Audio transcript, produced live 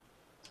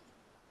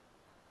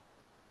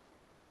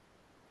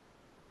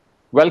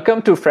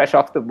Welcome to Fresh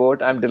Off the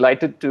Boat. I'm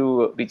delighted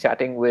to be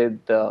chatting with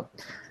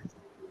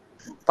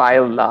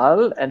Payal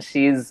Lal, and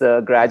she's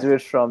a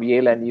graduate from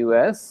Yale and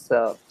US.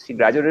 She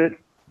graduated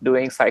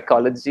doing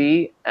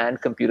psychology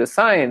and computer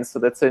science. So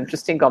that's an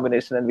interesting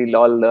combination, and we'll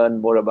all learn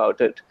more about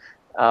it.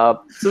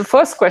 So the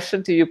first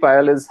question to you,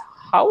 Payal, is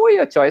how were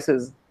your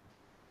choices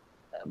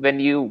when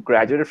you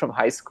graduated from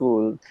high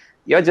school?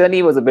 Your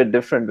journey was a bit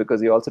different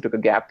because you also took a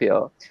gap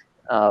year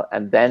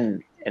and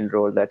then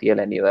enrolled at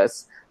Yale and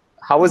US.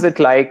 How was it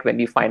like when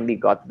you finally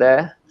got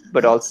there,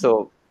 but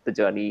also the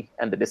journey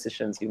and the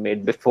decisions you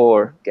made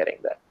before getting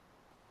there?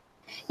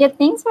 Yeah,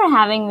 thanks for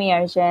having me,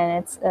 Arjun.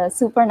 It's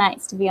super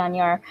nice to be on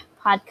your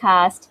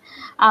podcast.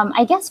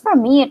 I guess for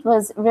me, it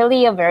was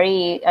really a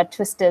very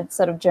twisted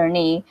sort of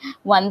journey,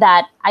 one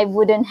that I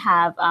wouldn't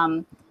have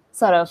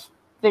sort of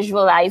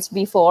visualized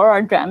before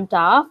or dreamt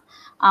of.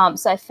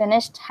 So I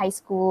finished high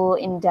school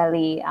in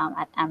Delhi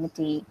at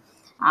Amity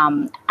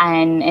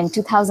and in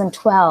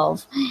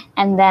 2012.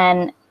 And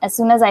then as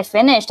soon as I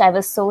finished, I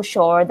was so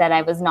sure that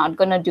I was not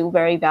going to do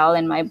very well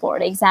in my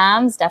board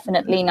exams,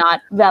 definitely not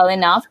well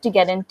enough to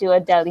get into a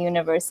Delhi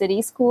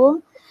University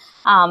school.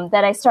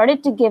 That I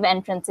started to give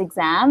entrance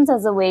exams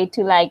as a way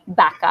to like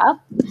back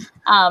up,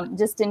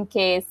 just in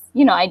case,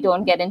 I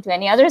don't get into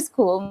any other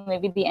school.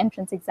 Maybe the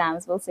entrance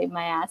exams will save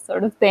my ass,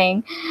 sort of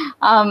thing.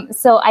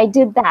 So I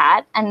did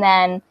that. And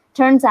then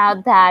turns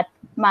out that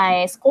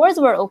my scores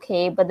were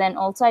okay, but then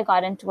also I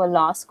got into a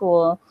law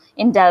school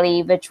in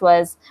Delhi, which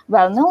was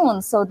well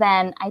known. So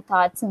then I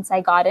thought, since I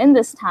got in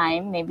this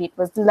time, maybe it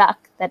was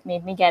luck that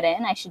made me get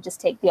in. I should just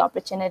take the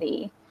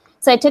opportunity.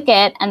 So I took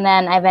it, and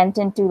then I went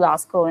into law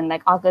school in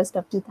like August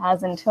of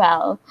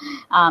 2012,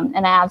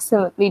 and I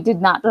absolutely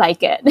did not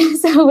like it.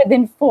 So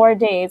within 4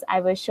 days, I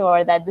was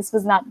sure that this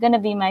was not going to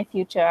be my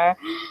future,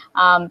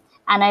 and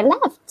I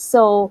left.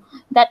 So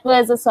that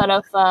was a sort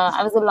of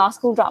I was a law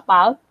school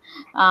dropout,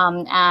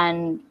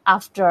 and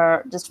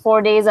after just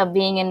 4 days of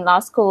being in law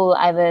school,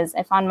 I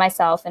found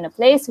myself in a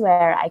place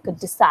where I could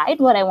decide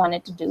what I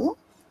wanted to do.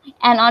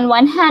 And on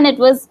one hand, it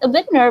was a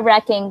bit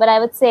nerve-wracking, but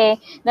I would say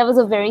that was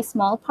a very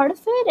small part of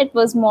it. It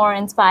was more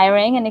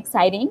inspiring and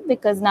exciting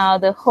because now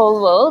the whole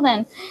world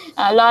and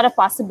a lot of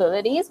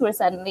possibilities were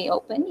suddenly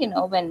open.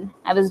 When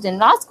I was in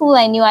law school,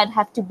 I knew I'd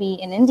have to be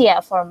in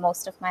India for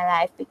most of my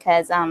life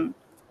because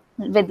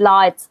with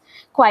law, it's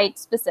quite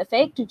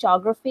specific to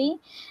geography.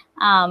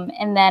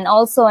 And then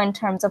also in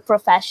terms of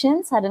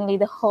profession, suddenly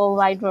the whole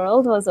wide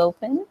world was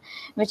open,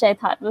 which I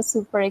thought was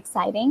super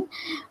exciting.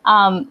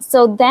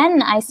 So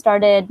then I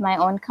started my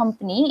own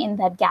company in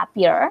that gap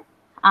year,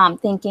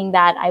 thinking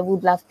that I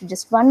would love to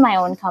just run my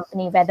own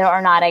company, whether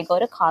or not I go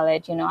to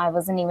college. I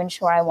wasn't even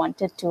sure I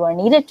wanted to or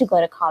needed to go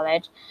to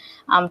college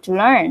to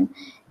learn.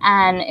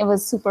 And it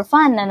was super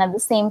fun. And at the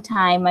same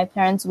time, my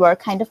parents were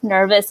kind of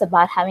nervous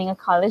about having a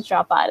college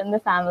dropout in the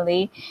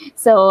family.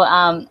 So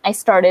I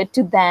started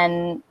to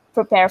then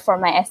prepare for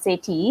my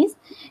SATs.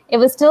 It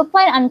was still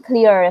quite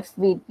unclear if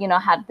we,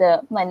 had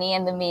the money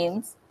and the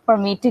means for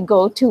me to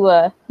go to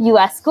a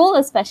US school,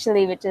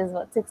 especially, which is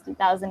what,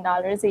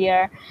 $60,000 a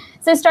year.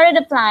 So I started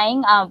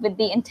applying with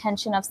the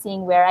intention of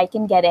seeing where I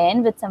can get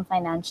in with some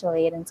financial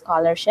aid and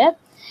scholarship.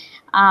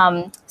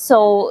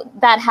 So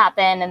that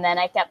happened, and then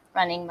I kept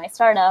running my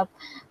startup.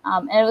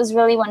 And it was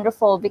really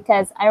wonderful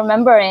because I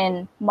remember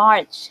in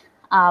March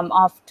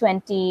of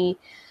 2013,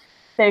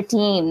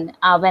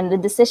 when the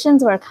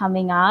decisions were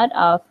coming out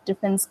of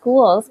different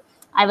schools,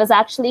 I was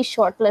actually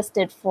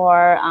shortlisted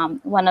for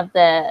one of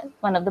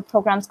the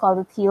programs called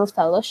the Thiel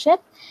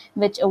Fellowship,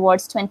 which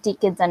awards 20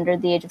 kids under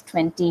the age of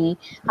 20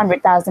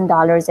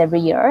 $100,000 every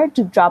year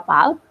to drop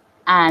out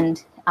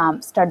and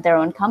start their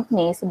own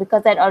company. So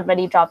because I'd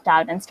already dropped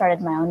out and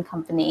started my own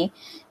company,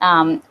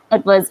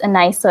 it was a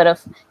nice sort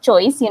of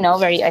choice,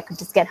 where I could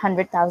just get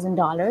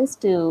 $100,000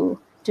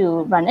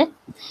 to run it.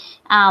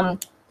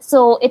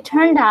 So it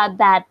turned out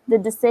that the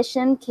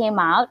decision came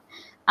out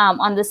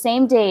on the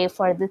same day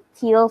for the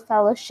Thiel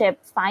Fellowship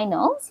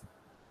finals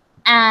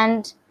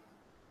and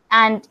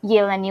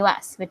Yale and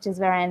US, which is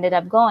where I ended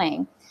up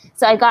going.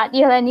 So I got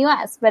Yale and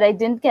US, but I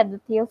didn't get the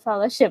Thiel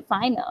Fellowship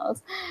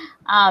finals.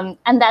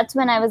 And that's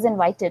when I was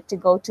invited to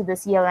go to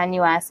this Yale and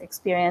US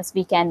experience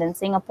weekend in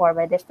Singapore,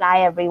 where they fly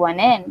everyone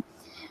in.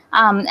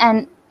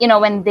 And,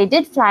 when they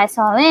did fly us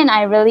all in,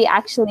 I really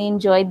actually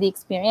enjoyed the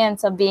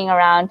experience of being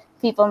around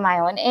people my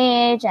own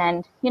age.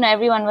 And,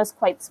 everyone was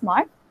quite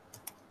smart.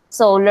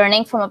 So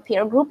learning from a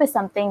peer group is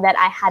something that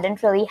I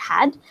hadn't really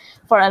had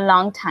for a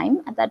long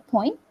time at that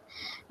point,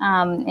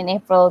 in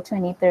April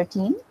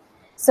 2013.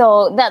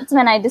 So that's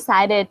when I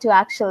decided to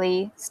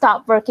actually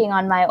stop working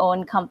on my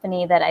own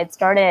company that I'd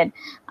started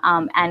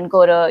and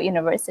go to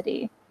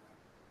university.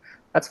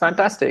 That's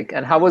fantastic.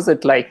 And how was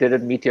it like? Did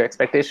it meet your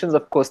expectations?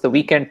 Of course, the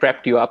weekend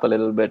prepped you up a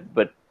little bit,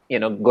 but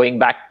going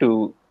back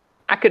to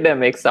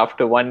academics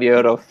after 1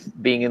 year of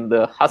being in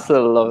the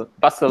hustle or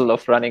bustle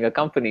of running a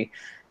company,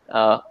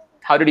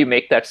 how did you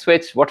make that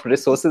switch? What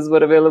resources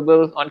were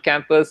available on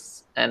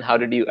campus, and how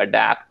did you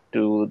adapt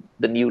to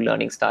the new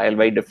learning style,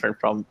 very different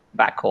from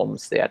back home,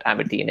 say at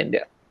Amity in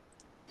India?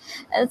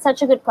 It's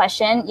such a good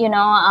question.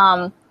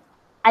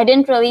 I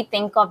didn't really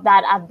think of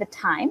that at the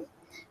time.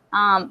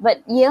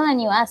 But Yale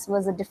NUS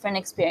was a different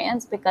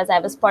experience because I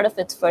was part of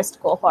its first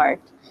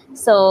cohort.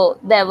 So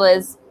there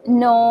was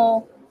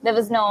no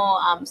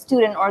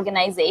student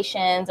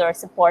organizations or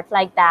support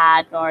like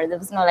that, or there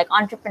was no like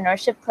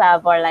entrepreneurship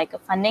club or like a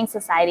funding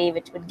society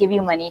which would give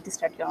you money to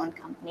start your own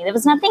company. There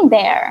was nothing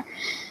there.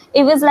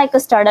 It was like a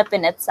startup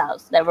in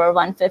itself. There were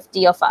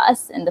 150 of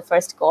us in the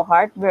first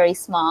cohort, very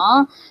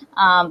small.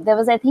 There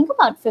was, I think,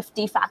 about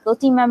 50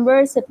 faculty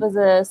members. It was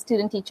a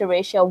student-teacher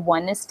ratio of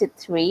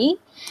 1:3.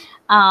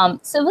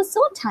 So it was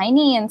so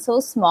tiny and so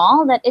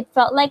small that it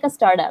felt like a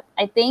startup.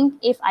 I think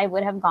if I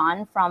would have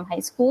gone from high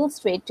school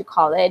straight to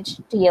college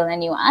to Yale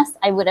NUS,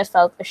 I would have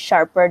felt a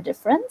sharper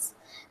difference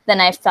than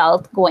I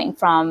felt going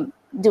from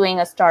doing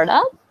a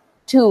startup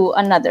to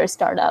another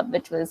startup,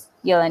 which was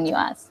Yale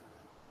NUS.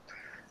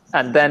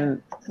 And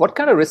then what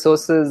kind of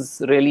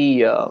resources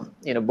really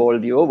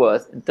bowled you over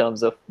in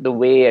terms of the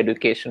way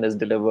education is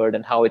delivered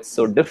and how it's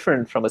so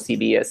different from a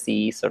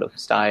CBSE sort of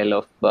style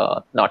of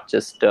not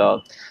just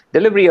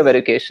delivery of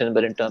education,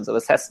 but in terms of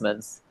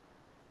assessments?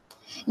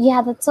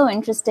 Yeah, that's so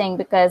interesting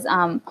because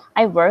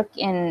I work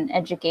in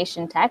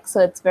education tech,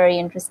 so it's very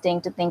interesting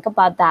to think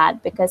about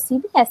that because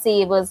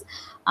CBSE was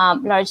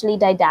largely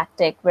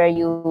didactic, where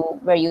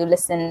you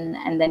listen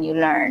and then you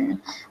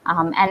learn,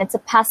 and it's a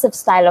passive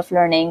style of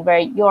learning where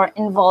your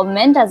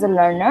involvement as a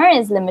learner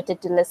is limited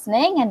to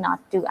listening and not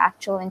to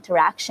actual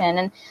interaction.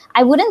 And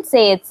I wouldn't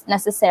say it's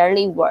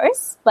necessarily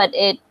worse, but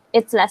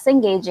it's less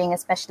engaging,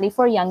 especially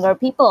for younger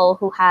people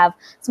who have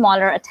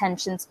smaller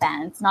attention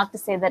spans. Not to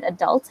say that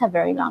adults have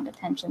very long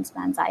attention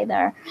spans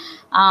either.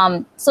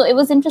 So it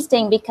was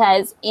interesting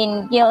because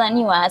in Yale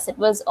NUS, it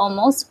was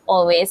almost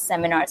always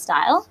seminar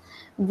style.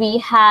 We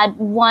had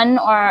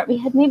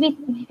maybe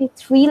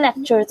 3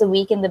 lectures a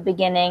week in the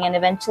beginning, and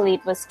eventually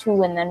it was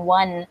 2 and then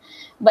 1.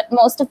 But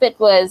most of it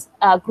was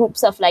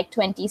groups of like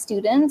 20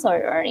 students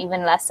or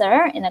even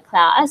lesser in a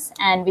class,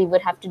 and we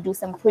would have to do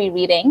some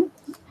pre-reading.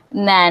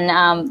 And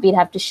then we'd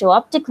have to show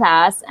up to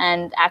class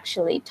and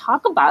actually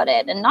talk about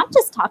it, and not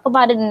just talk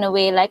about it in a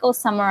way like, oh,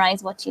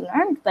 summarize what you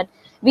learned, but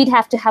we'd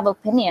have to have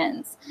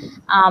opinions.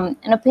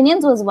 And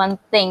opinions was one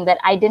thing that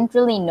I didn't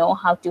really know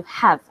how to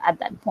have at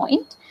that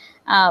point.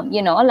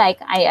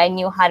 I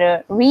knew how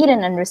to read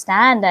and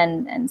understand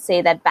and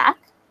say that back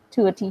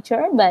to a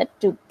teacher, but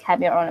to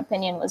have your own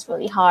opinion was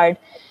really hard.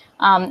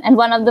 And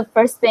one of the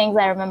first things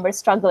I remember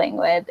struggling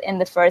with in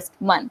the first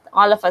month,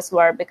 all of us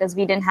were, because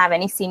we didn't have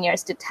any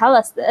seniors to tell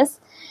us this,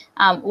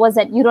 was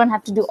that you don't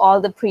have to do all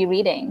the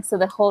pre-reading. So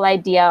the whole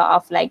idea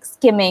of like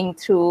skimming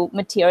through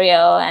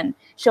material and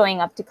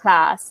showing up to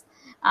class,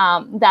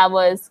 that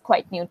was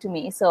quite new to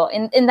me. So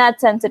in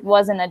that sense, it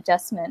was an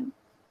adjustment.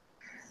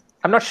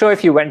 I'm not sure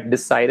if you went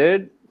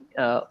decided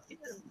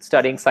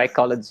studying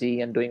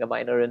psychology and doing a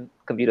minor in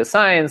computer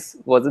science.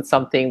 Was it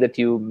something that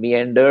you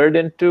meandered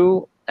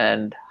into?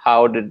 And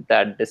how did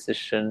that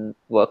decision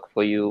work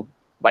for you?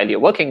 While you're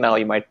working now,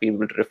 you might be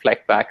able to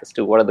reflect back as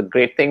to what are the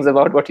great things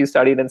about what you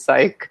studied in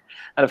psych.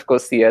 And of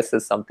course, CS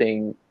is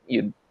something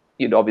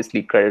you'd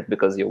obviously credit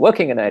because you're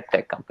working in a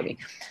tech company.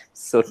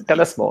 So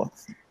tell us more.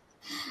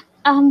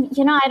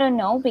 I don't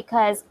know,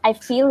 because I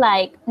feel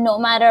like no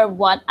matter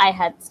what I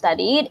had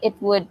studied, it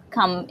would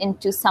come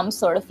into some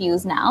sort of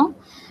use now.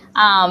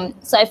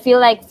 So I feel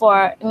like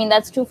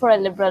that's true for a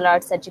liberal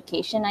arts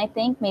education, I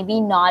think. Maybe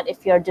not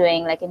if you're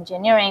doing like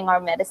engineering or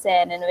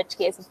medicine, in which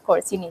case, of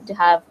course, you need to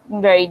have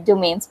very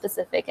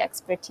domain-specific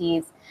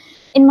expertise.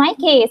 In my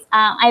case,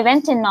 I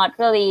went in not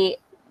really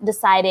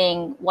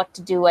deciding what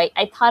to do.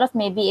 I thought of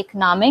maybe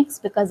economics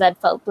because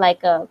that felt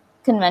like a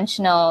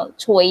conventional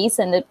choice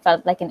and it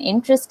felt like an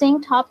interesting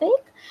topic.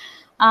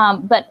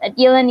 But at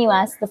Yale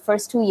NUS, the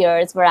first 2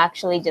 years were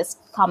actually just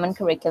common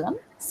curriculum.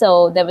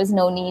 So there was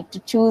no need to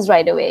choose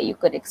right away. You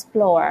could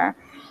explore.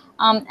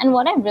 And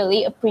what I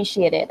really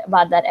appreciated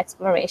about that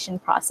exploration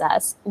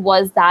process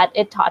was that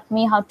it taught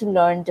me how to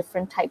learn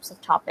different types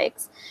of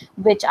topics,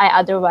 which I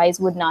otherwise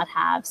would not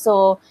have.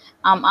 So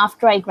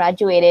after I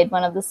graduated,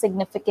 one of the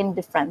significant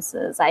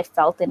differences I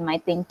felt in my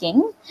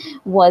thinking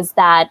was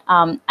that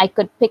I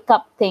could pick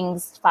up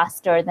things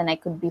faster than I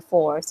could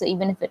before. So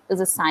even if it was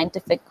a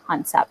scientific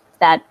concept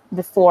that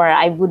before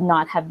I would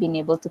not have been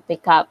able to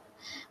pick up,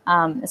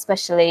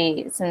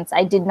 especially since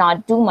I did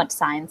not do much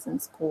science in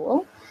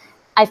school,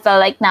 I felt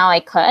like now I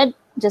could,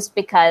 just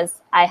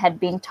because I had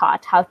been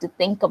taught how to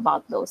think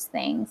about those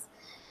things.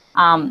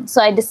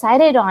 So I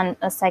decided on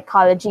a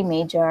psychology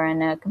major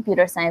and a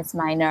computer science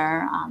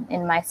minor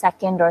in my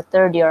second or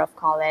third year of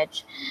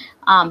college.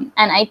 And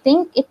I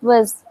think it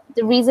was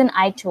the reason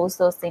I chose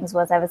those things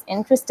was I was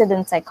interested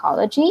in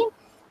psychology.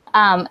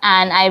 And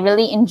I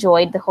really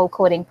enjoyed the whole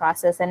coding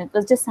process. And it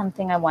was just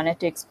something I wanted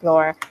to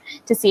explore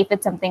to see if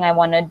it's something I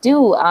want to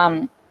do.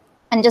 And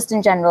just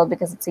in general,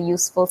 because it's a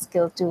useful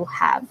skill to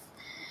have.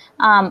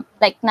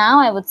 Like now,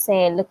 I would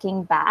say,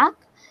 looking back,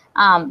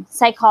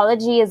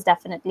 psychology is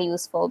definitely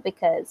useful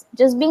because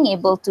just being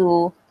able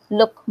to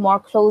look more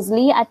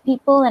closely at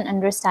people and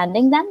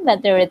understanding them,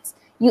 whether it's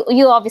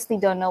you obviously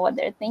don't know what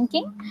they're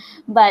thinking,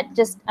 but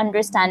just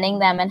understanding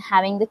them and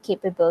having the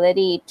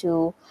capability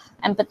to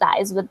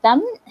empathize with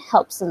them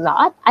helps a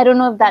lot. I don't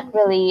know if that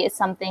really is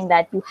something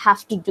that you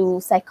have to do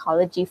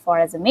psychology for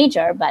as a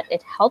major, but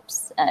it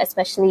helps,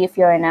 especially if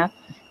you're in a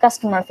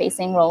customer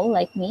facing role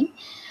like me.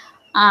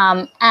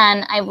 And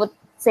I would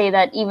say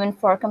that even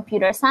for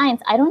computer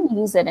science, I don't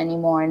use it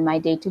anymore in my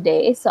day to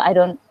day, so I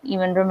don't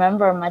even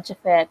remember much of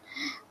it.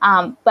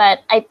 But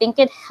I think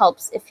it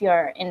helps if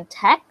you're in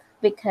tech,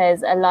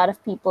 because a lot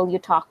of people you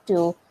talk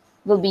to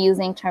will be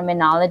using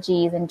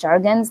terminologies and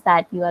jargons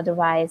that you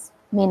otherwise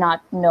may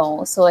not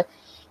know. So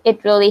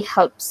it really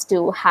helps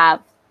to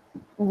have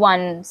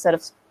one sort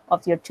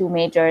of your two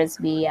majors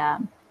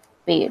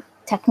be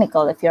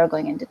technical if you're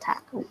going into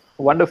tech.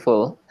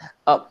 Wonderful.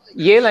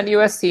 Yale and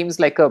US seems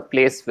like a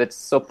place which is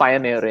so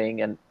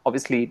pioneering and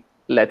obviously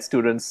let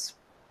students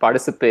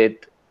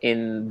participate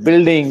in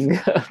building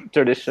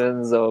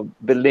traditions or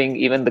building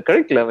even the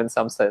curriculum in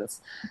some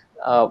sense.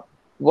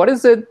 What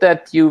is it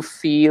that you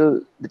feel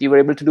that you were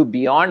able to do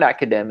beyond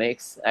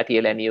academics at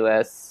Yale and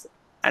US,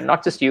 and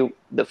not just you,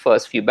 the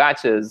first few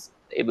batches,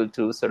 able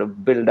to sort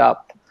of build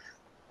up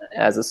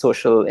as a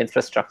social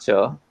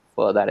infrastructure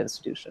for that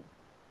institution?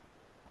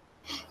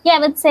 Yeah, I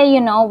would say,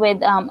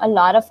 with a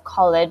lot of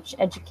college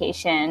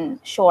education,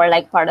 sure,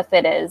 like part of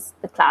it is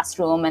the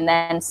classroom, and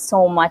then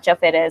so much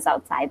of it is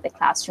outside the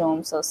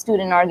classroom. So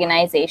student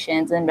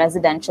organizations and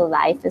residential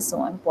life is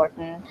so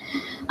important.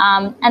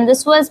 And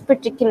this was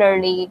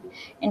particularly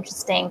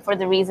interesting for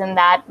the reason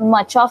that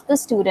much of the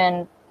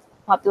student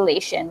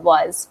population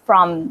was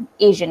from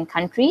Asian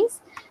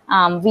countries.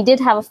 We did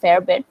have a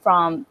fair bit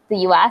from the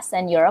US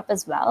and Europe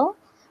as well.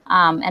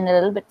 And a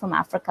little bit from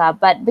Africa.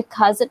 But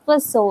because it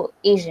was so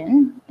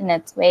Asian in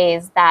its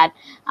ways, that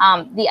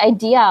the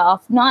idea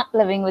of not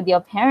living with your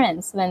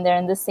parents when they're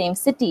in the same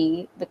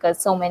city, because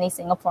so many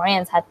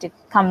Singaporeans had to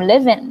come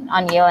live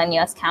on Yale and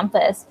US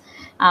campus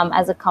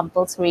as a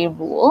compulsory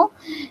rule,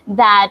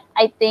 that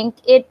I think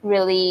it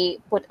really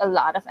put a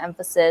lot of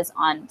emphasis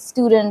on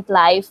student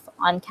life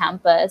on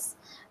campus,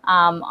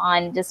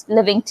 on just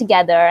living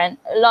together. And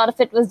a lot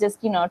of it was just,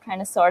 trying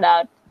to sort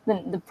out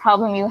the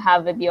problem you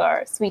have with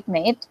your suite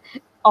mate,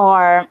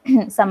 or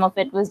some of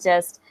it was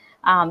just,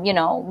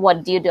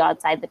 what do you do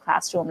outside the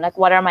classroom? Like,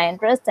 what are my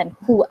interests and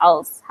who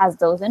else has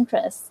those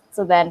interests?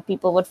 So then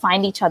people would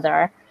find each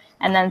other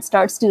and then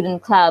start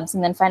student clubs,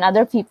 and then find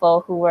other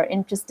people who were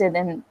interested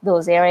in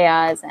those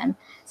areas and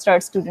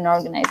start student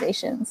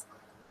organizations.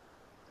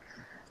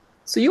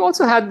 So you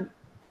also had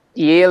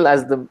Yale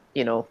as the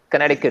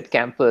Connecticut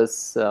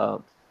campus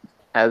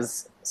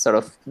as sort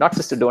of not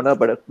just a donor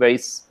but a very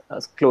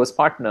close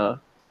partner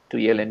to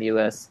Yale and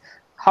US.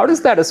 How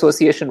does that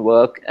association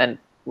work, and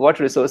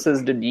what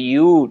resources did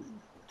you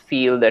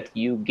feel that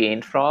you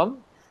gained from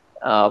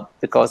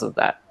because of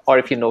that? Or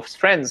if you know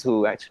friends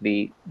who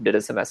actually did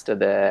a semester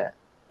there,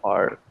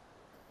 or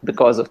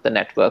because of the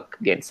network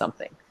gained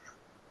something,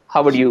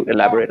 how would you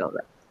elaborate on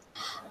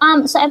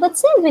that? So I would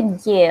say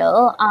with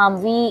Yale,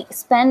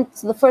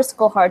 the first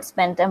cohort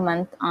spent a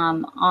month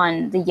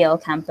on the Yale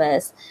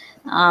campus.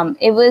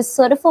 It was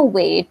sort of a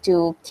way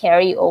to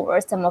carry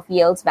over some of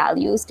Yale's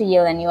values to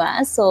Yale and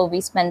US. So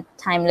we spent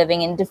time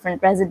living in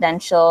different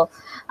residential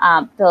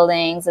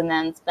buildings, and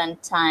then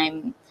spent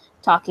time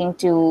talking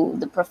to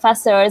the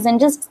professors and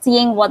just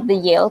seeing what the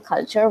Yale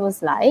culture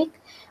was like.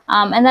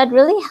 And that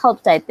really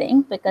helped, I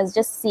think, because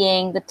just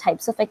seeing the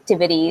types of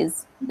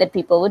activities that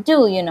people would do,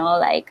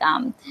 like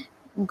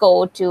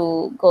go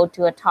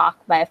to a talk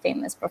by a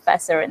famous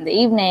professor in the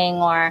evening,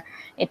 or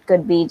it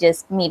could be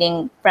just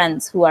meeting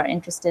friends who are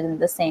interested in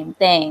the same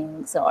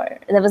things, or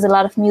there was a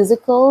lot of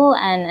musical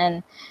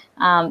and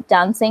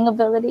dancing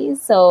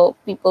abilities, so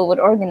people would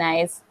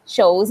organize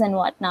shows and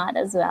whatnot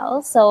as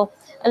well. So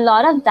a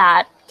lot of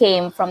that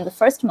came from the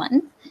first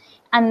month.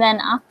 And then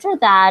after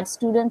that,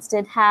 students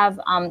did have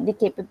the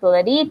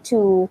capability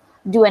to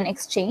do an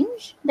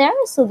exchange there.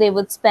 So they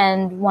would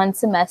spend one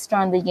semester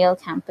on the Yale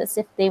campus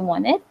if they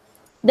wanted.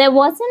 There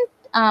wasn't,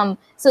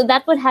 so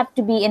that would have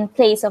to be in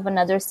place of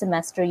another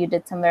semester you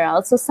did somewhere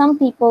else. So some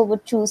people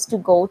would choose to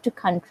go to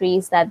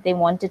countries that they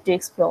wanted to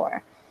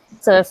explore.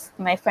 So if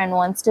my friend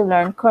wants to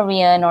learn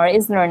Korean or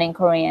is learning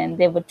Korean,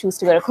 they would choose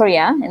to go to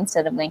Korea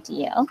instead of going to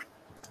Yale.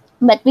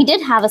 But we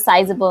did have a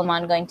sizable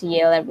amount going to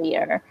Yale every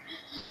year.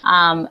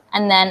 And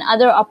then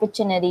other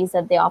opportunities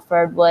that they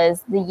offered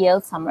was the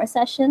Yale summer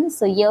sessions.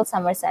 So Yale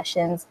summer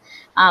sessions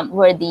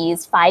were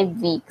these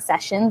 5-week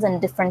sessions in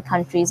different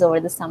countries over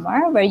the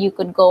summer, where you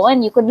could go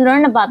and you could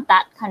learn about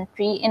that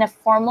country in a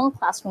formal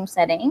classroom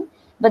setting,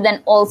 but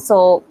then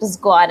also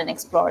just go out and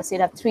explore. So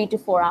you'd have 3 to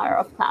 4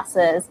 hours of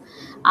classes,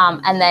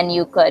 and then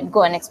you could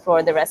go and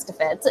explore the rest of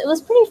it. So it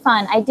was pretty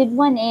fun. I did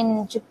one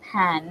in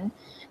Japan,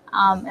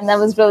 and that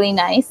was really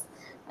nice.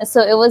 So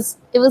it was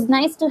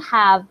nice to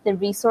have the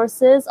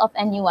resources of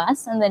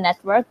NUS and the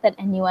network that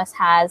NUS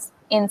has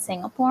in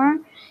Singapore,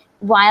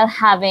 while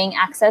having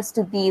access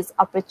to these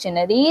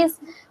opportunities,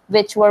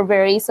 which were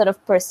very sort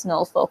of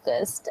personal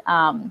focused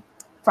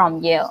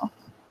from Yale.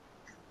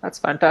 That's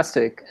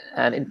fantastic.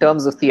 And in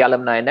terms of the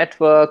alumni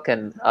network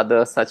and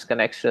other such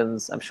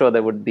connections, I'm sure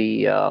there would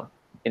be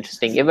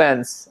interesting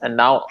events. And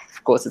now,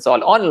 of course, it's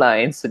all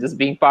online. So just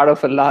being part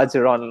of a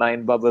larger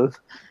online bubble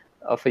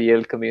of a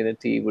Yale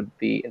community would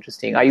be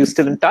interesting. Are you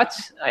still in touch?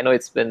 I know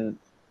it's been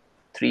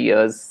 3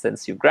 years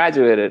since you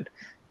graduated.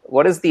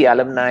 What is the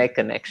alumni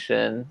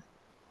connection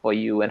for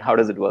you, and how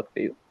does it work for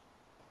you?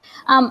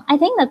 I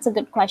think that's a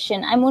good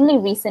question. I'm only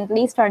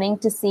recently starting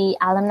to see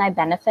alumni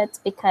benefits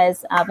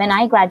because when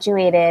I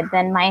graduated,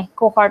 then my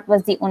cohort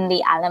was the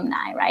only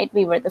alumni, right?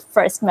 We were the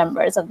first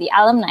members of the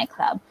alumni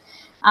club.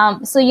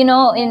 So,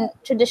 in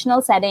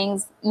traditional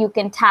settings, you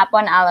can tap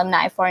on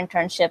alumni for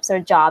internships or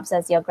jobs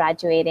as you're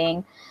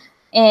graduating.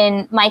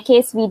 In my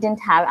case, we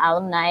didn't have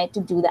alumni to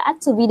do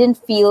that. So we didn't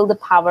feel the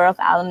power of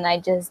alumni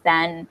just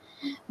then.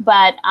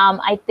 But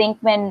I think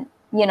when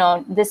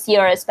this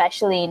year,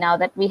 especially now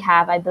that we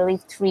have, I believe,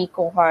 3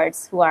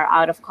 cohorts who are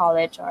out of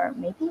college, or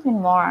maybe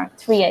even more,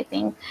 3, I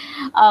think.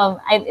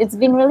 It's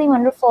been really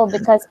wonderful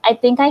because I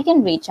think I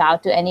can reach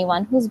out to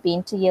anyone who's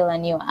been to Yale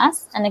and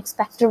US and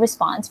expect a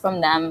response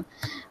from them.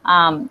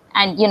 And,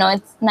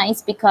 it's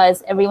nice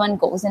because everyone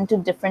goes into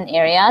different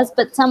areas,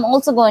 but some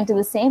also go into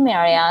the same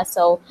area.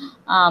 So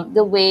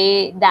the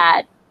way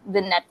that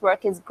the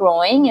network is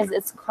growing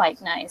it's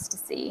quite nice to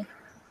see.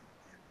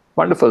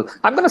 Wonderful.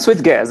 I'm going to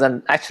switch gears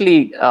and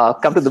actually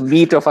come to the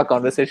meat of our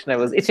conversation. I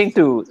was itching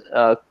to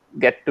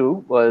get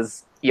to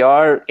was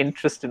your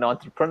interest in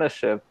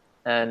entrepreneurship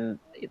and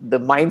the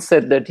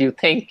mindset that you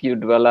think you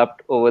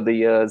developed over the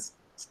years,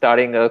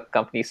 starting a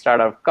company straight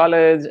out of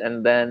college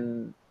and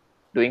then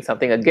doing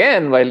something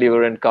again while you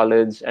were in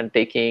college and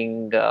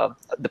taking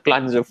the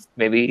plunge of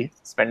maybe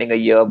spending a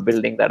year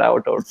building that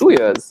out, or 2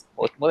 years,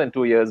 more than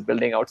 2 years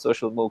building out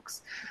social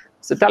MOOCs.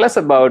 So tell us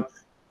about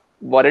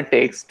what it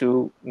takes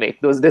to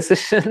make those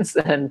decisions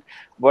and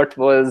what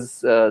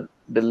was the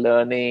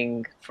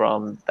learning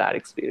from that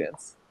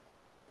experience.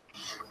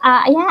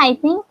 Yeah, I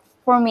think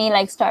for me,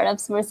 like,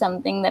 startups were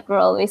something that were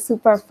always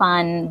super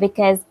fun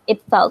because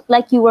it felt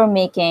like you were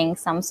making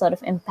some sort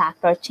of impact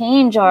or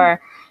change, or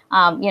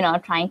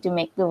trying to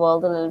make the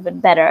world a little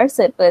bit better.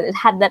 So it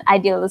had that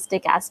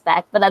idealistic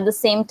aspect, but at the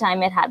same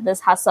time, it had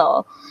this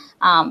hustle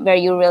where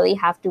you really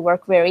have to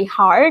work very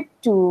hard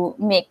to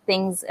make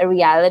things a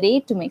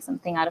reality, to make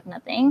something out of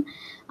nothing.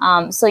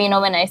 So,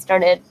 when I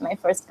started my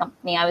first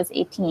company, I was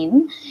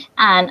 18.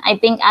 And I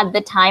think at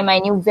the time, I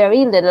knew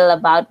very little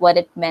about what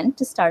it meant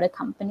to start a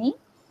company.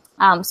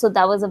 So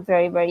that was a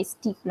very, very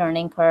steep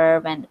learning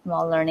curve and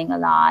while learning a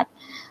lot.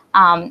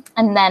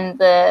 And then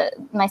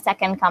my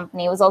second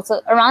company was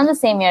also around the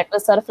same year. It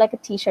was sort of like a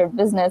t-shirt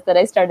business that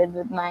I started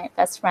with my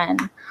best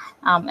friend.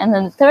 And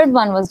then the third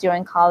one was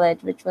during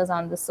college, which was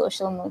on the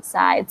social MOOC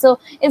side. So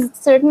it's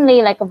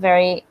certainly like a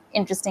very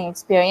interesting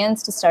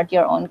experience to start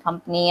your own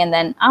company. And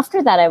then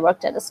after that, I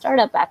worked at a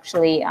startup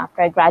actually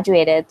after I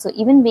graduated. So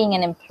even being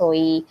an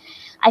employee,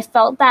 I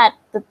felt that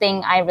the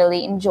thing I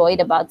really enjoyed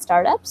about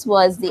startups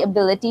was the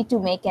ability to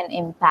make an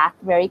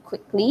impact very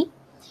quickly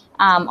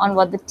on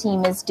what the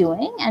team is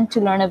doing and to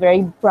learn a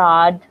very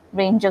broad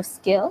range of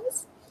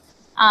skills.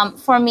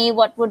 For me,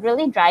 what would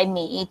really drive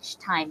me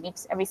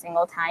every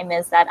single time,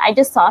 is that I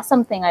just saw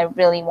something I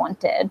really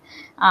wanted.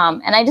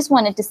 And I just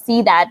wanted to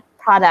see that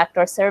product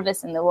or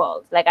service in the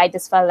world. Like, I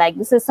just felt like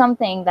this is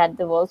something that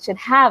the world should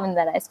have and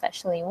that I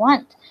especially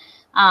want.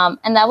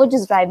 And that would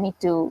just drive me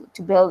to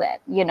build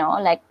it,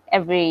 like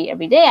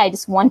every day I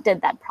just wanted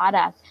that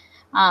product.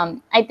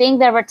 I think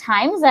there were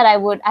times that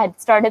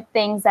I'd started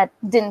things that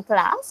didn't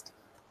last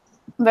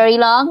very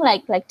long,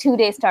 like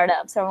 2-day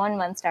startups or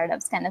 1-month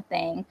startups kind of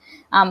thing.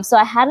 So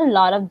I had a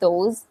lot of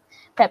those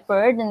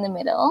peppered in the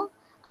middle.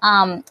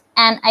 And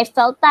I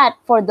felt that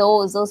for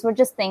those were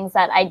just things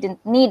that I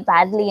didn't need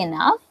badly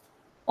enough,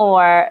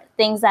 or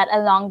things that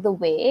along the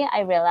way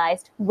I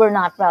realized were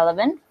not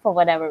relevant for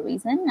whatever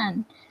reason,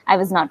 and I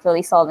was not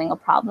really solving a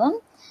problem.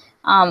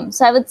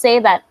 So I would say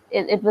that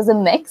it was a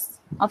mix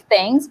of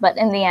things, but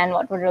in the end,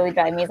 what would really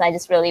drive me is I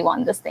just really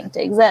want this thing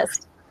to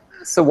exist.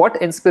 So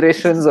what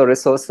inspirations or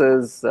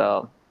resources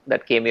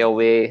that came your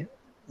way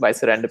by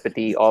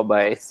serendipity or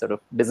by sort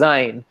of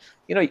design?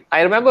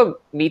 I remember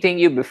meeting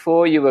you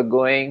before you were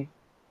going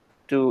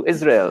to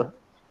Israel,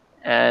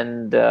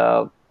 and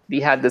we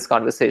had this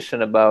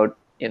conversation about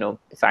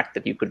the fact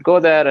that you could go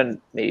there and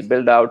maybe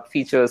build out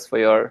features for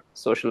your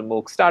social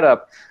MOOC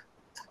startup.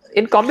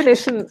 In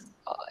combination,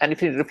 and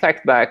if you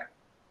reflect back,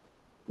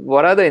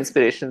 what are the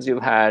inspirations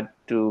you've had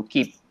to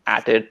keep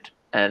at it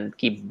and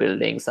keep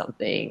building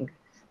something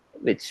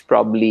which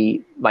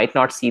probably might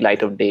not see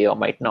light of day or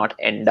might not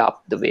end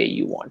up the way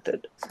you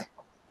wanted?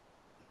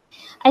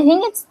 I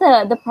think it's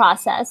the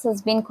process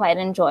has been quite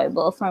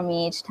enjoyable for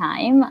me each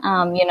time.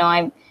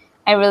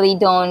 I really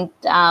don't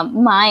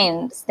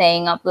mind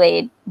staying up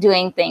late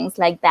doing things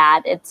like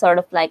that. It's sort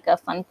of like a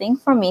fun thing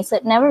for me. So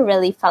it never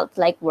really felt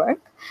like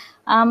work,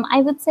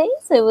 I would say.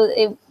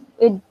 So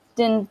it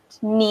didn't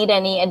need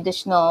any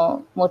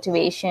additional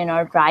motivation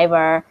or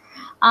driver.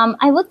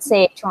 I would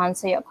say, to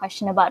answer your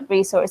question about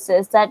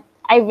resources, that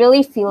I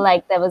really feel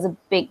like there was a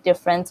big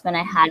difference when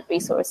I had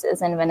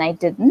resources and when I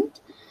didn't.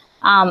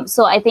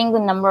 So I think the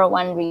number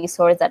one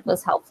resource that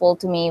was helpful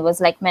to me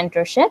was like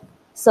mentorship.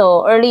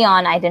 So early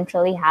on, I didn't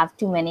really have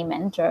too many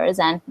mentors,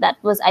 and that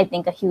was, I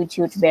think, a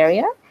huge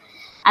barrier.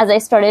 As I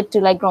started to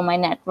like grow my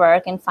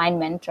network and find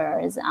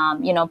mentors,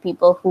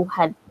 people who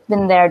had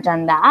been there,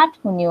 done that,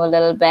 who knew a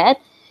little bit,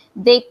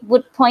 they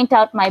would point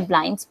out my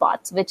blind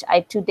spots, which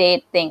I to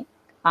date think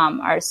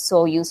are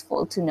so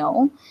useful to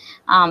know.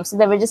 So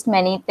there were just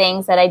many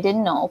things that I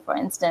didn't know. For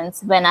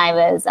instance, when I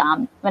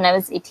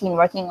was 18,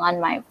 working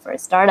on my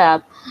first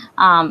startup,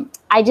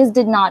 I just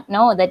did not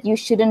know that you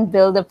shouldn't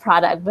build a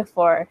product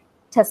before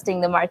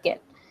testing the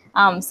market.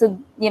 I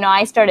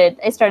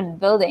started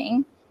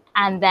building,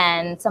 and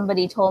then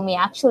somebody told me,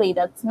 actually,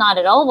 that's not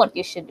at all what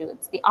you should do.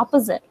 It's the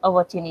opposite of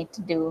what you need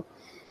to do.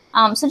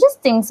 So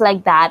just things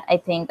like that, I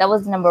think that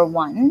was number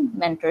one,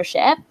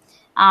 mentorship.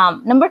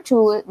 Number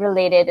two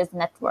related is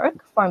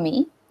network for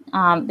me,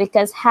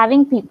 because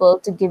having people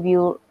to give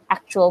you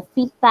actual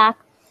feedback,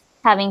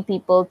 having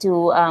people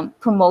to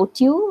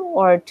promote you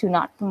or to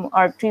not,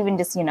 or to even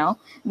just,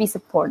 be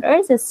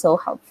supporters is so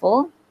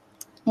helpful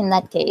in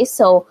that case.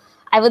 So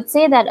I would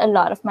say that a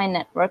lot of my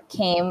network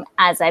came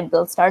as I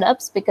built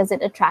startups, because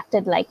it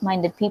attracted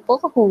like-minded people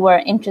who were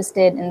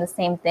interested in the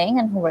same thing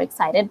and who were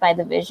excited by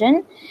the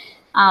vision.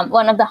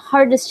 One of the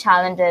hardest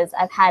challenges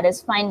I've had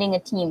is finding a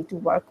team to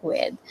work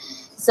with.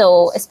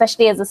 So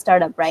especially as a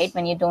startup, right,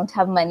 when you don't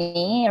have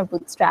money or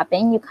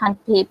bootstrapping, you can't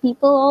pay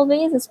people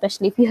always,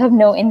 especially if you have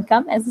no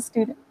income as a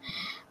student.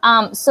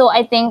 So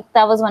I think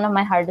that was one of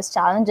my hardest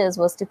challenges,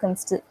 was to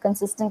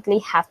consistently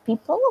have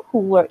people who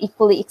were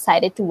equally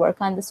excited to work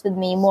on this with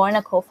me, more in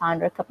a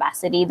co-founder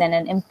capacity than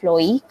an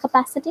employee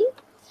capacity.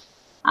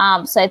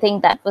 So I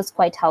think that was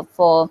quite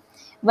helpful.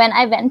 When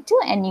I went to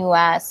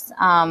NUS,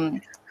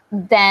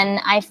 then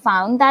I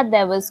found that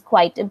there was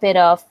quite a bit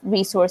of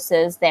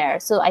resources there.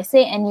 So I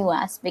say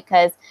NUS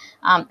because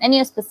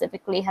NUS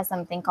specifically has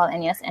something called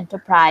NUS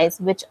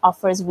Enterprise, which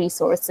offers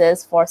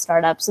resources for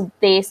startups. So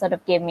they sort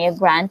of gave me a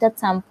grant at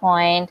some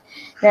point.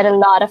 They had a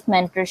lot of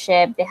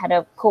mentorship. They had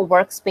a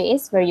co-work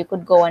space where you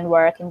could go and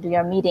work and do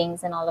your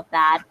meetings and all of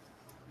that.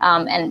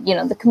 And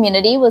the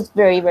community was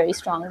very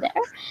strong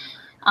there.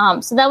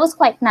 So that was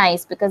quite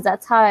nice, because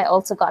that's how I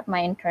also got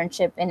my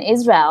internship in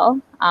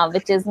Israel,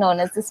 which is known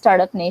as the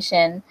Startup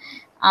Nation.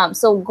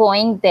 So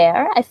going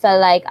there, I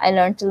felt like I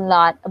learned a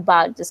lot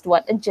about just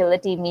what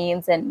agility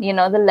means and,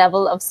 the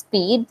level of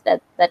speed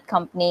that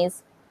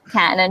companies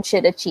can and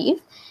should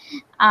achieve.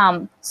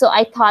 So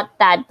I thought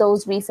that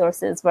those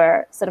resources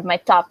were sort of my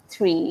top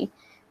three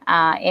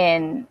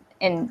in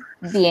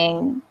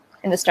being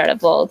in the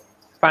startup world.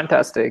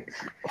 Fantastic.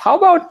 How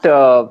about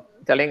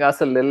telling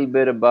us a little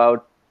bit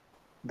about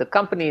the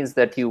companies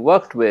that you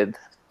worked with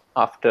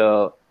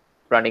after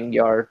running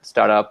your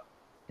startup?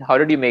 How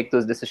did you make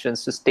those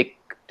decisions to stick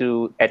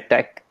to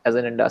edtech as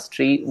an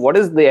industry? What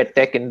is the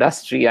edtech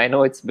industry? I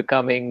know it's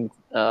becoming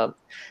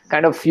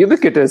kind of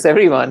ubiquitous.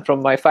 Everyone,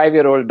 from my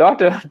 5-year-old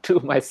daughter to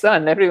my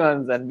son,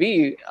 everyone's, and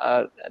we.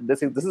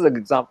 This is an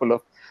example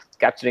of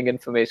capturing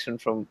information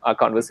from our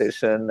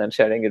conversation and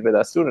sharing it with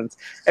our students.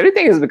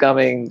 Everything is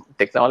becoming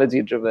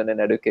technology driven in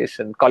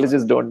education.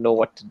 Colleges don't know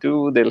what to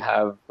do. They'll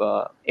have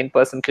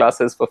in-person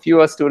classes for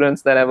fewer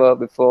students than ever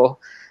before.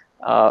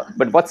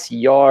 But what's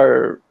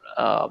your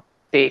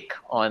take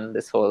on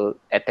this whole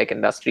edtech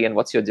industry, and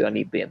what's your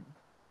journey been?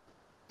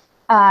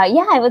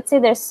 I would say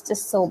there's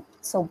just so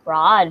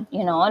broad,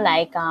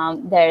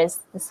 there's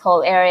this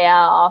whole area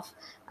of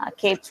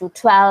K through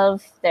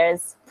 12,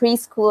 there's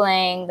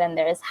preschooling, then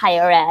there's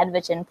higher ed,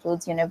 which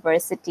includes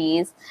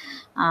universities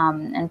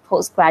and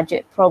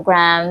postgraduate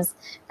programs,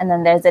 and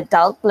then there's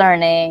adult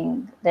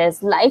learning,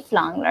 there's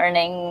lifelong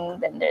learning,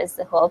 then there's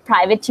the whole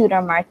private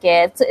tutor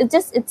market. So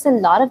it's a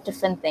lot of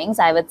different things,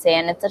 I would say,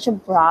 and it's such a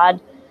broad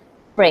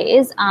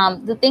phrase.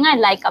 The thing I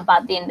like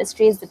about the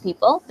industry is the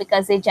people,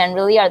 because they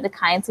generally are the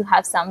kinds who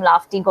have some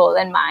lofty goal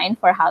in mind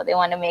for how they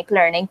want to make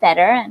learning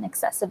better and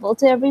accessible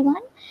to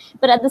everyone.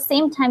 But at the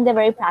same time, they're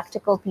very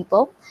practical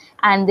people,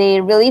 and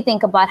they really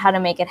think about how to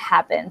make it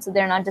happen. So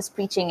they're not just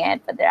preaching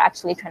it, but they're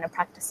actually trying to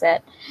practice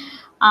it.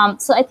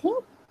 So I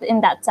think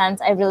in that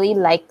sense, I really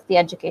like the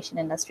education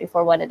industry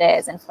for what it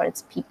is and for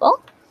its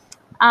people.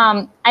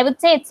 I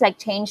would say it's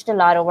changed a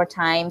lot over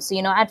time. So,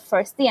 at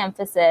first the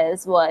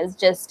emphasis was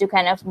just to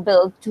kind of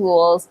build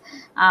tools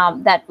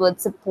that would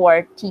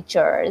support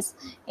teachers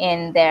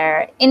in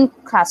their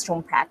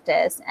in-classroom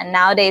practice. And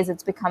nowadays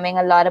it's becoming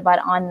a lot about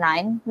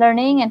online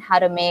learning and how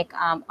to make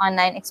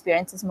online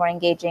experiences more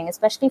engaging,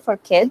 especially for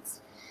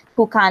kids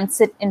who can't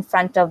sit in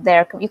front of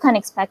you can't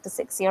expect a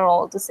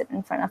 6-year-old to sit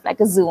in front of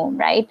a Zoom,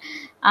 right?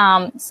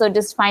 So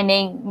just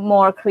finding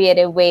more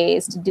creative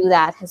ways to do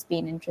that has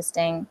been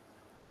interesting.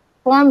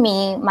 For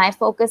me, my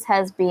focus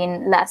has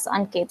been less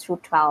on K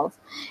through 12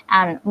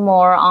 and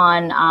more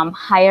on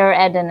higher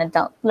ed and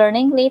adult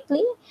learning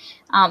lately.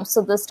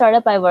 So the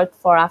startup I worked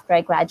for after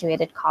I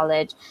graduated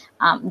college,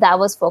 that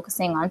was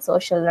focusing on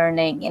social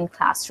learning in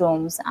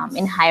classrooms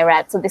in higher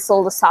ed. So they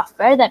sold a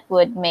software that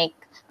would make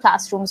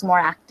classrooms more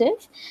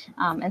active.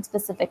 And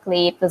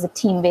specifically, it was a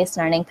team-based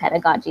learning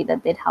pedagogy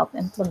that they'd help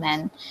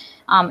implement.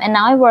 And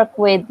now I work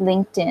with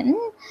LinkedIn.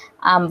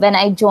 When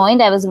I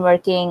joined, I was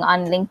working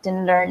on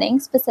LinkedIn Learning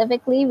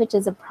specifically, which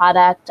is a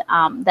product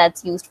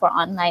that's used for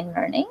online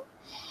learning.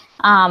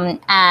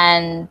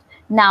 And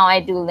now I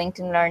do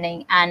LinkedIn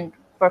Learning and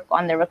work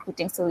on the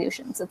recruiting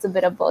solutions. So it's a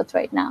bit of both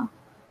right now.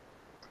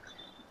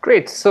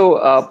 Great.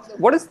 So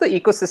what is the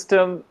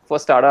ecosystem for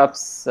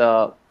startups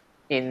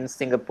in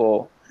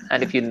Singapore?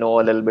 And if you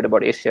know a little bit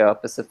about Asia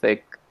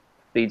Pacific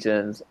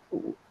regions,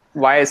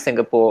 why is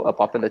Singapore a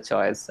popular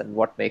choice, and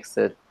what makes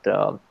it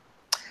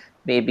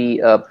maybe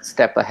a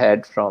step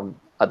ahead from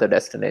other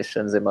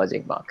destinations,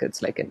 emerging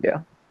markets like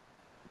India?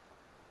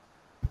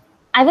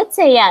 I would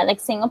say, yeah, like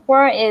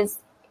Singapore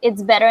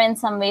it's better in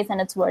some ways and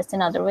it's worse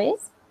in other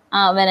ways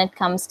when it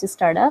comes to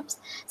startups.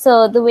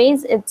 So the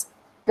ways it's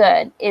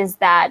good is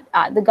that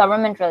the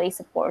government really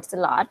supports a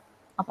lot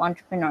of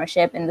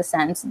entrepreneurship in the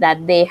sense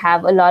that they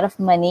have a lot of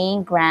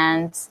money,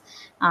 grants,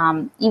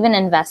 even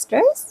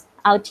investors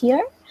out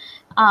here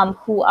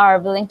who are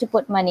willing to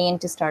put money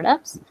into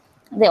startups.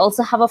 They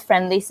also have a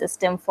friendly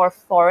system for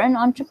foreign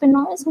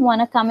entrepreneurs who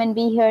want to come and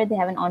be here. They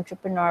have an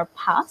entrepreneur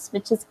pass,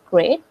 which is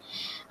great.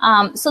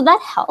 So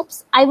that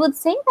helps. I would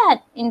say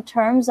that in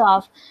terms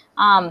of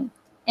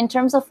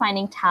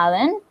finding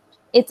talent,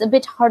 it's a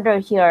bit harder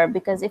here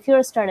because if you're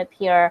a startup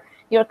here,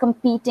 you're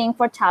competing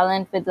for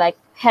talent with like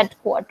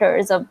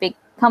headquarters of big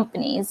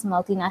companies,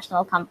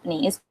 multinational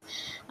companies,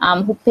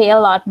 who pay a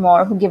lot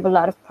more, who give a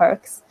lot of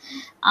perks.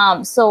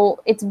 So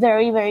it's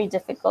very, very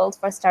difficult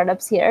for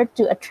startups here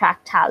to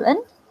attract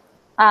talent.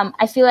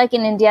 I feel like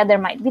in India, there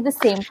might be the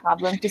same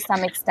problem to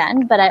some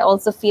extent, but I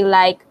also feel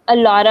like a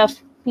lot of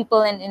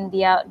people in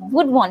India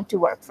would want to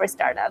work for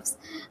startups.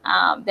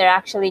 They're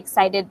actually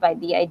excited by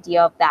the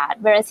idea of that.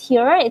 Whereas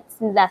here, it's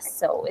less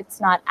so. It's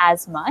not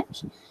as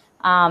much.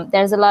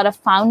 There's a lot of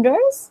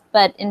founders,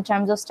 but in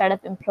terms of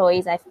startup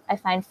employees, I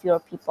find fewer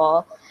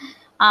people.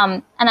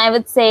 And I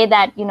would say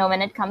that,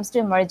 when it comes to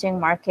emerging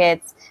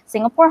markets,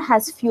 Singapore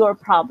has fewer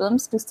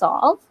problems to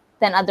solve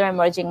than other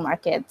emerging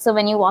markets. So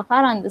when you walk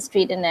out on the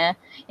street in a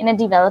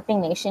developing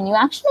nation, you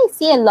actually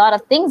see a lot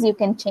of things you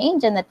can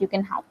change and that you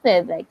can help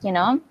with, like,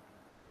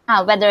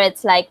 whether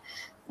it's like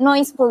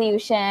noise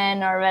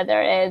pollution or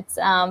whether it's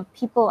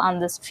people on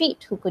the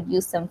street who could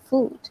use some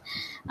food.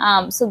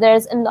 So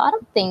there's a lot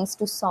of things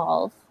to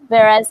solve.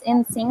 Whereas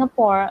in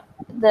Singapore,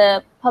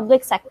 the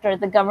public sector,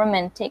 the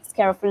government takes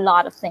care of a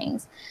lot of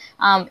things.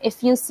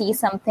 If you see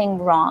something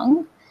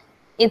wrong,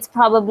 it's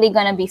probably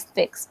going to be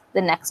fixed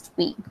the next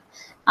week.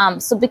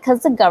 So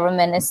because the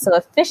government is so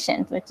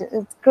efficient, which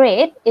is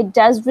great, it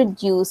does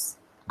reduce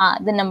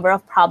the number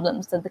of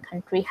problems that the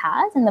country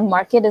has. And the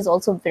market is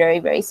also very,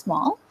 very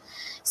small.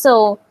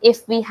 So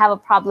if we have a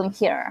problem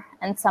here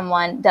and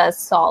someone does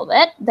solve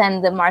it,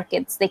 then the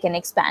markets they can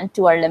expand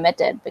to are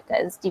limited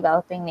because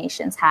developing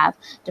nations have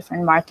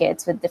different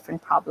markets with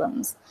different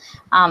problems.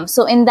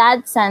 So in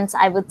that sense,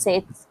 I would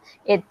say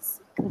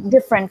it's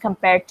different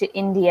compared to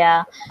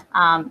India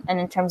and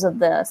in terms of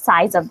the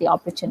size of the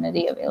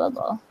opportunity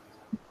available.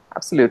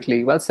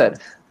 Absolutely. Well said.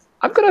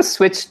 I'm going to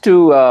switch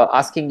to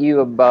asking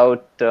you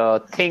about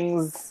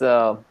things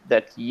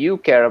that you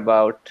care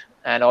about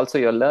and also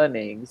your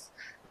learnings.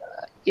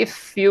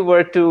 If you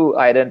were to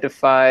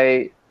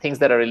identify things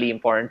that are really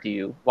important to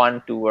you,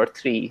 1, 2, or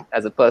 3,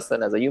 as a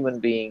person, as a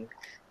human being,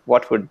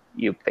 what would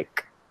you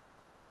pick?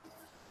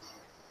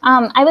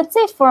 I would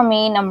say for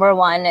me, number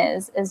 1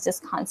 is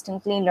just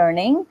constantly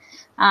learning.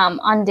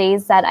 On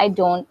days that I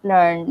don't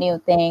learn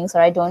new things or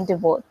I don't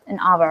devote an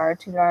hour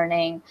to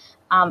learning,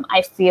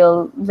 I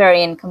feel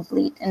very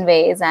incomplete in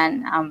ways,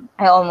 and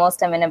I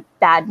almost am in a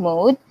bad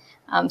mood.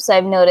 So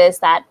I've noticed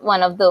that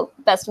one of the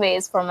best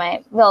ways for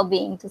my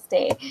well-being to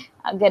stay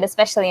good,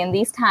 especially in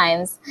these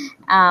times,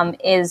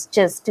 is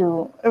just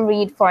to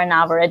read for an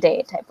hour a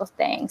day type of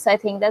thing. So I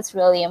think that's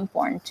really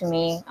important to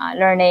me,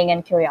 learning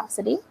and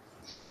curiosity.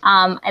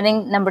 I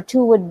think number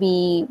 2 would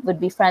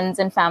be friends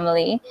and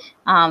family.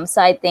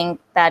 So I think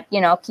that,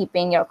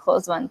 keeping your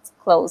close ones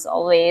close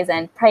always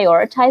and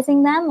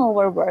prioritizing them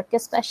over work,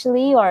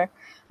 especially, or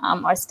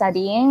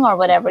studying or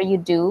whatever you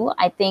do.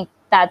 I think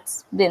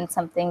that's been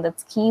something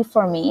that's key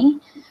for me.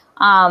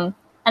 And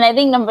I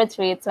think number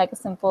 3, it's like a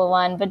simple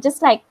one, but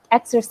just like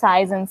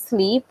exercise and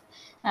sleep,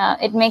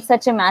 it makes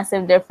such a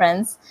massive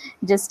difference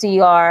just to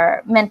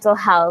your mental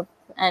health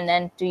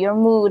and to your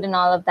mood and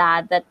all of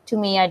that, that to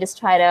me, I just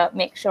try to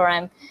make sure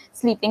I'm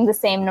sleeping the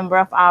same number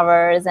of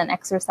hours and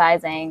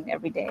exercising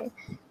every day.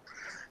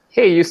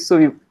 Hey, so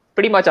you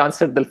pretty much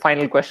answered the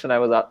final question I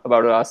was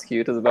about to ask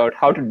you. It was about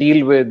how to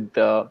deal with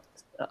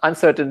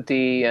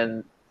uncertainty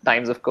and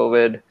times of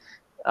COVID.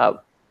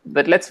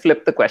 But let's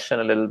flip the question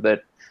a little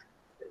bit.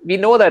 We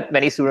know that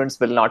many students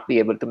will not be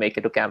able to make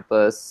it to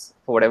campus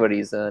for whatever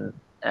reason.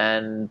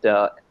 And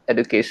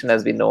education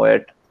as we know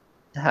it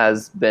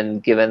has been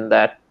given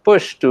that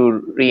push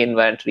to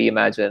reinvent,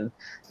 reimagine.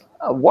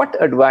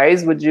 What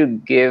advice would you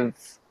give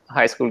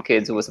high school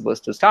kids who were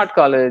supposed to start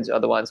college or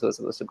the ones who were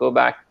supposed to go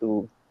back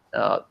to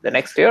the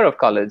next year of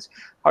college,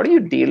 how do you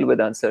deal with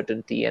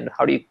uncertainty, and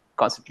how do you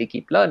constantly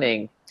keep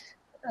learning,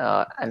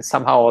 and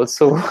somehow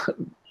also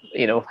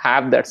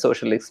have that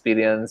social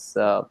experience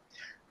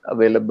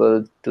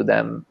available to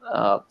them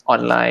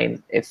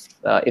online if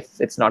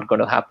it's not going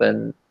to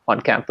happen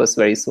on campus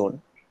very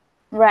soon?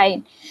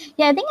 Right.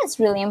 Yeah, I think it's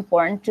really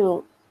important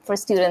for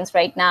students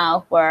right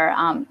now who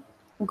are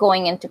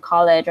going into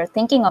college or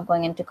thinking of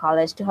going into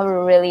college to have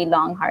a really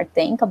long, hard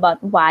think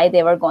about why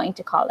they were going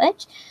to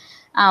college.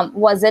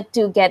 Was it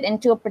to get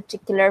into a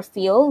particular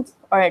field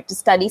or to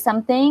study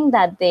something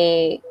that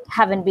they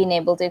haven't been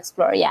able to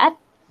explore yet?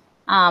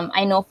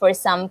 I know for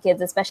some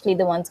kids, especially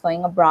the ones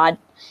going abroad,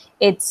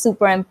 it's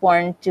super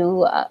important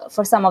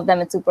for some of them,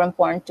 it's super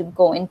important to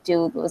go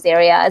into those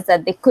areas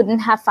that they couldn't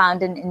have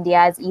found in India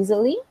as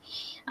easily,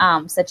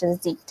 such as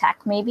deep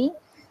tech, maybe.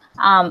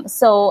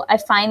 So I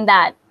find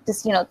that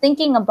just,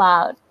 thinking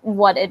about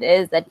what it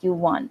is that you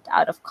want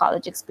out of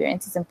college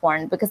experience is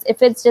important, because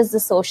if it's just the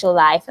social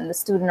life and the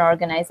student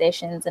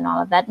organizations and all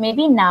of that,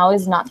 maybe now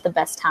is not the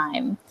best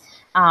time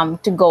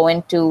to go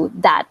into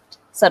that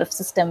sort of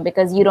system,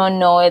 because you don't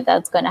know if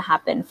that's going to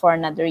happen for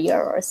another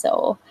year or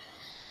so.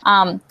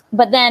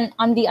 But then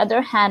on the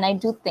other hand, I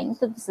do think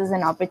that this is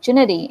an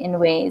opportunity in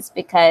ways,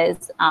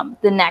 because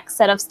the next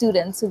set of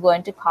students who go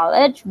into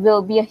college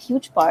will be a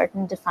huge part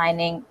in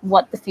defining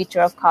what the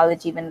future of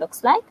college even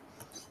looks like.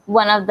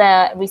 One of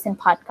the recent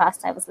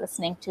podcasts I was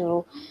listening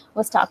to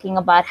was talking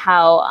about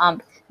how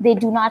they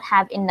do not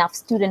have enough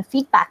student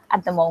feedback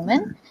at the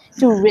moment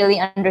to really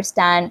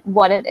understand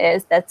what it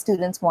is that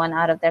students want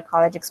out of their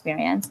college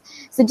experience.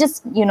 So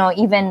just,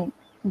 even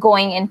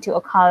going into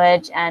a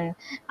college and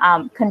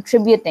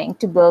contributing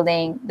to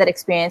building that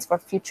experience for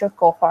future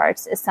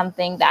cohorts is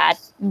something that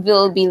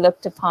will be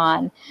looked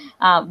upon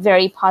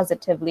very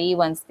positively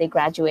once they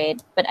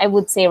graduate. But I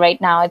would say right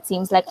now, it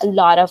seems like a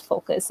lot of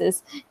focus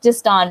is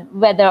just on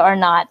whether or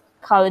not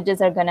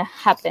colleges are going to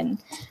happen.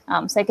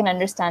 So I can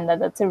understand that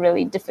that's a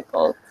really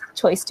difficult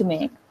choice to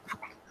make.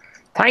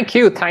 Thank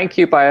you,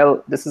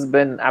 Payal. This has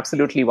been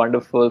absolutely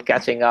wonderful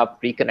catching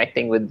up,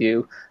 reconnecting with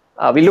you.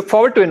 We look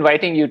forward to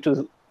inviting you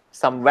to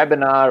some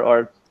webinar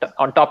or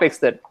on topics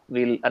that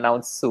we'll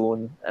announce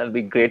soon. It'll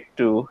be great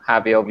to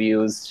have your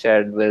views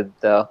shared with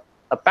a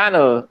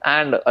panel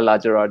and a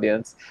larger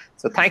audience.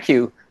 So thank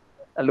you.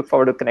 I look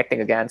forward to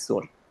connecting again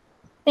soon.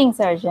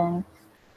 Thanks, Arjun.